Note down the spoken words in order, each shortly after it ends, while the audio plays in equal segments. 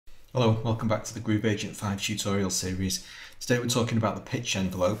Hello, welcome back to the Groove Agent 5 tutorial series. Today we're talking about the pitch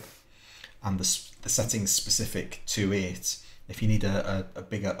envelope and the settings specific to it. If you need a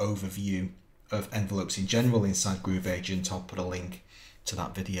bigger overview of envelopes in general inside Groove Agent, I'll put a link to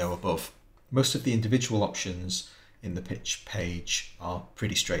that video above. Most of the individual options in the pitch page are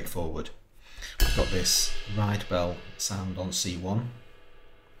pretty straightforward. We've got this ride bell sound on C1,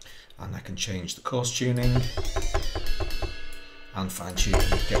 and I can change the coarse tuning, and fine tuning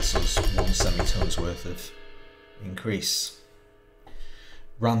gets us 1 semitone's worth of increase.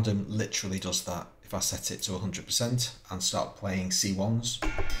 Random literally does that. If I set it to 100% and start playing C1s,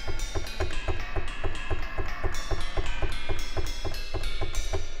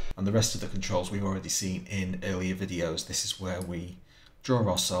 and the rest of the controls we've already seen in earlier videos. This is where we draw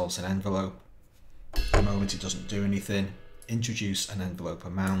ourselves an envelope. The moment it doesn't do anything, introduce an envelope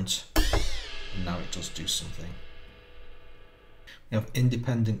amount, and now it does do something. We have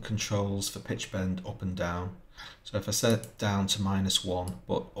independent controls for pitch bend up and down. So if I set down to -1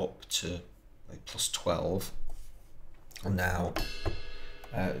 but up to like +12, and now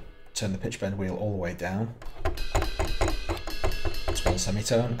turn the pitch bend wheel all the way down, that's 1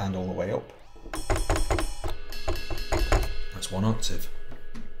 semitone, and all the way up, that's 1 octave.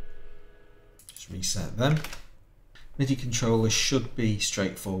 Just reset them. Midi controllers should be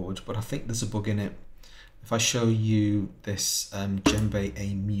straightforward, but I think there's a bug in it. If I show you this djembe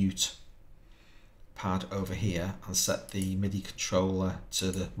A mute pad over here and set the MIDI controller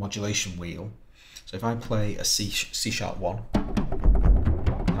to the modulation wheel, so if I play a C-sharp 1,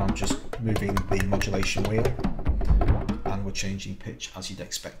 I'm just moving the modulation wheel and we're changing pitch as you'd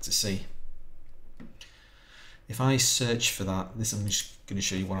expect to see. If I search for that, I'm just going to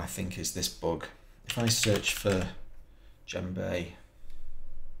show you what I think is this bug. If I search for djembe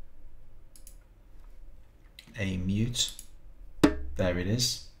A mute, there it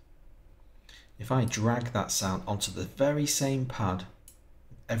is. If I drag that sound onto the very same pad,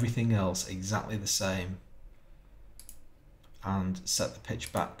 everything else exactly the same, and set the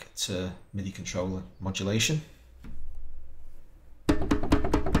pitch back to MIDI controller modulation, now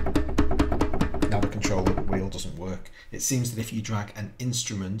the controller wheel doesn't work. It seems that if you drag an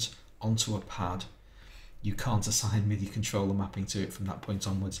instrument onto a pad, you can't assign MIDI controller mapping to it from that point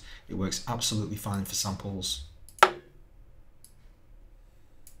onwards. It works absolutely fine for samples. But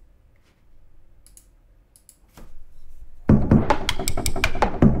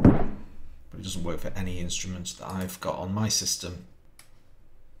it doesn't work for any instruments that I've got on my system.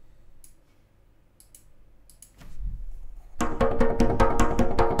 So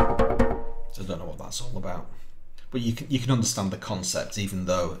I don't know what that's all about. But you can understand the concept, even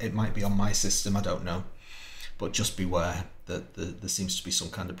though it might be on my system, I don't know. But just beware that there seems to be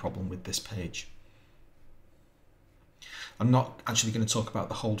some kind of problem with this page. I'm not actually going to talk about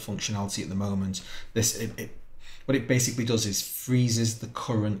the hold functionality at the moment. What it basically does is freezes the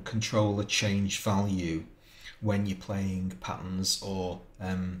current controller change value when you're playing patterns or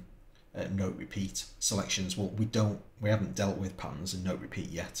note repeat selections. Well, we haven't dealt with patterns and note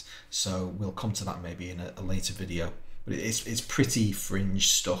repeat yet, so we'll come to that maybe in a later video. But it's pretty fringe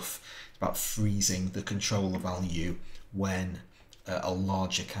stuff. It's about freezing the controller value when a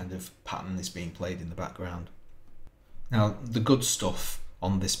larger kind of pattern is being played in the background. Now, the good stuff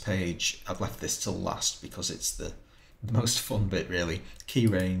on this page, I've left this till last because it's the most fun bit really. Key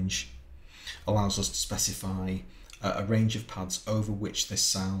range allows us to specify a range of pads over which this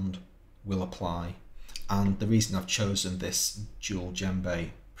sound will apply, and the reason I've chosen this dual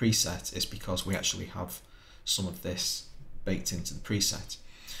djembe preset is because we actually have some of this baked into the preset.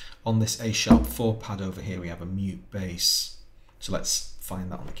 On this A-sharp 4 pad over here we have a mute bass, so let's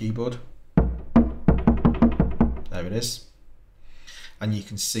find that on the keyboard. There it is. And you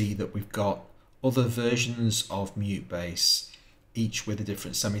can see that we've got other versions of mute bass, each with a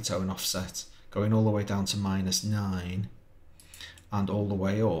different semitone offset, going all the way down to -9 and all the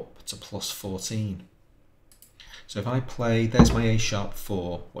way up to +14. So if I play, there's my A-sharp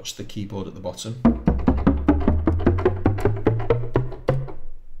 4, watch the keyboard at the bottom.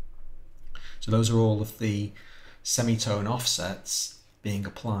 So those are all of the semitone offsets being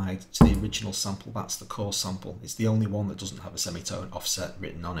applied to the original sample. That's the core sample. It's the only one that doesn't have a semitone offset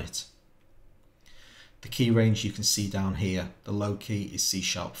written on it. The key range you can see down here. The low key is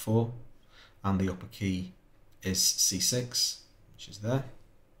C-sharp 4 and the upper key is C6, which is there.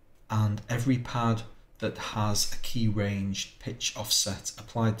 And every pad that has a key range pitch offset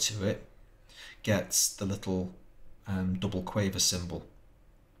applied to it gets the little double quaver symbol.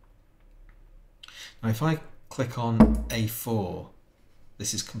 Now if I click on A4,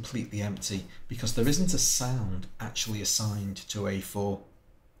 this is completely empty because there isn't a sound actually assigned to A4.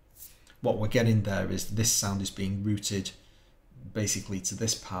 what we're getting there is this sound is being routed basically to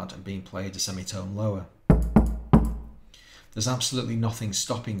this pad and being played a semitone lower. There's absolutely nothing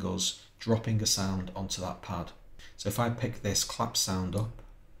stopping us dropping a sound onto that pad. So if I pick this clap sound up,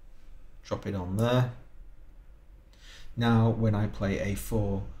 drop it on there, now when I play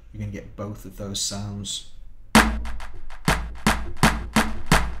A4, you're going to get both of those sounds.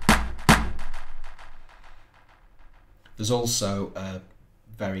 There's also a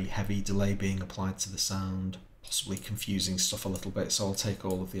very heavy delay being applied to the sound, possibly confusing stuff a little bit, so I'll take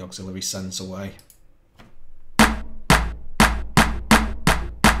all of the auxiliary sends away.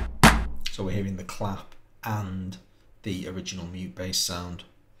 So we're hearing the clap and the original mute bass sound.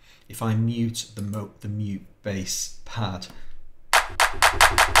 If I mute the mute bass pad,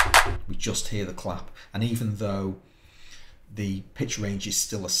 we just hear the clap, and even though the pitch range is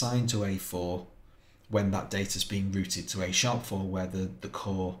still assigned to A4, when that data is being routed to A#4 where the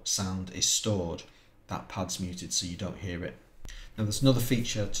core sound is stored, that pad's muted so you don't hear it. Now there's another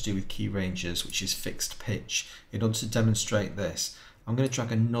feature to do with key ranges, which is fixed pitch. In order to demonstrate this, I'm going to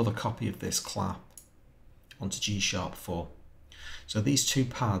drag another copy of this clap onto G#4. So these two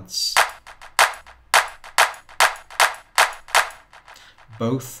pads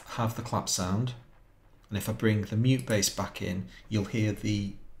both have the clap sound, and if I bring the mute bass back in, you'll hear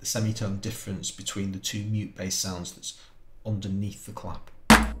the semitone difference between the two mute bass sounds that's underneath the clap.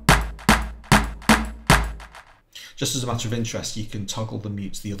 Just as a matter of interest, you can toggle the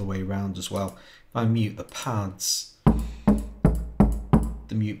mutes the other way around as well. If I mute the pads,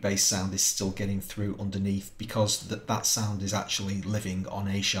 the mute bass sound is still getting through underneath because that sound is actually living on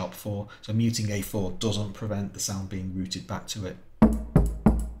A#4. So muting A4 doesn't prevent the sound being routed back to it.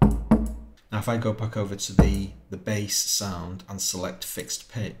 Now if I go back over to the bass sound and select fixed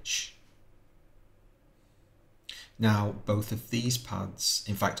pitch, now both of these pads,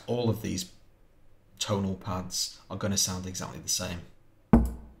 in fact all of these tonal pads, are going to sound exactly the same.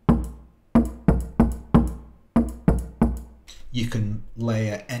 You can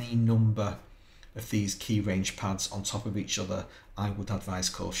layer any number of these key range pads on top of each other. I would advise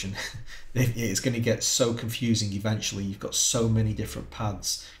caution. It's going to get so confusing eventually. You've got so many different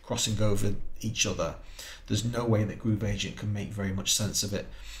pads crossing over each other. There's no way that Groove Agent can make very much sense of it.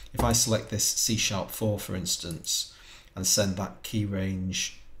 If I select this C#4 for instance and send that key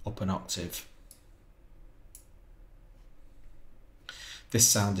range up an octave, this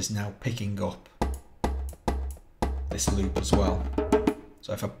sound is now picking up this loop as well.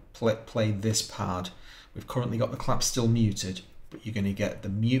 So if I play this pad, we've currently got the clap still muted, but you're going to get the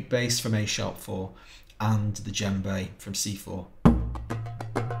mute bass from A#4 and the djembe from C4.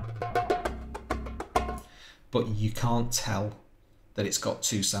 But you can't tell that it's got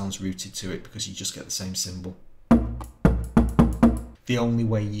two sounds routed to it because you just get the same symbol. The only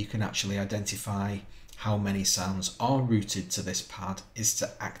way you can actually identify how many sounds are routed to this pad is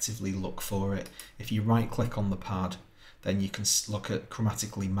to actively look for it. If you right click on the pad, then you can look at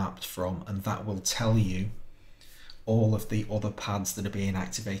chromatically mapped from, and that will tell you all of the other pads that are being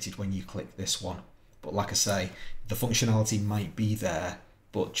activated when you click this one. But like I say, the functionality might be there,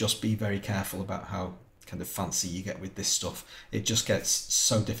 but just be very careful about how kind of fancy you get with this stuff. It just gets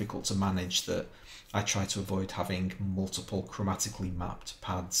so difficult to manage that I try to avoid having multiple chromatically mapped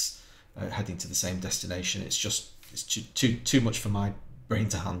pads heading to the same destination. It's too much for my brain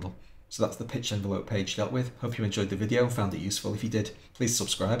to handle. So that's the pitch envelope page dealt with. Hope you enjoyed the video, found it useful. If you did, please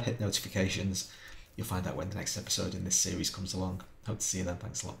subscribe, hit notifications. You'll find out when the next episode in this series comes along. Hope to see you then.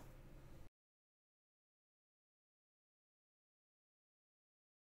 Thanks a lot.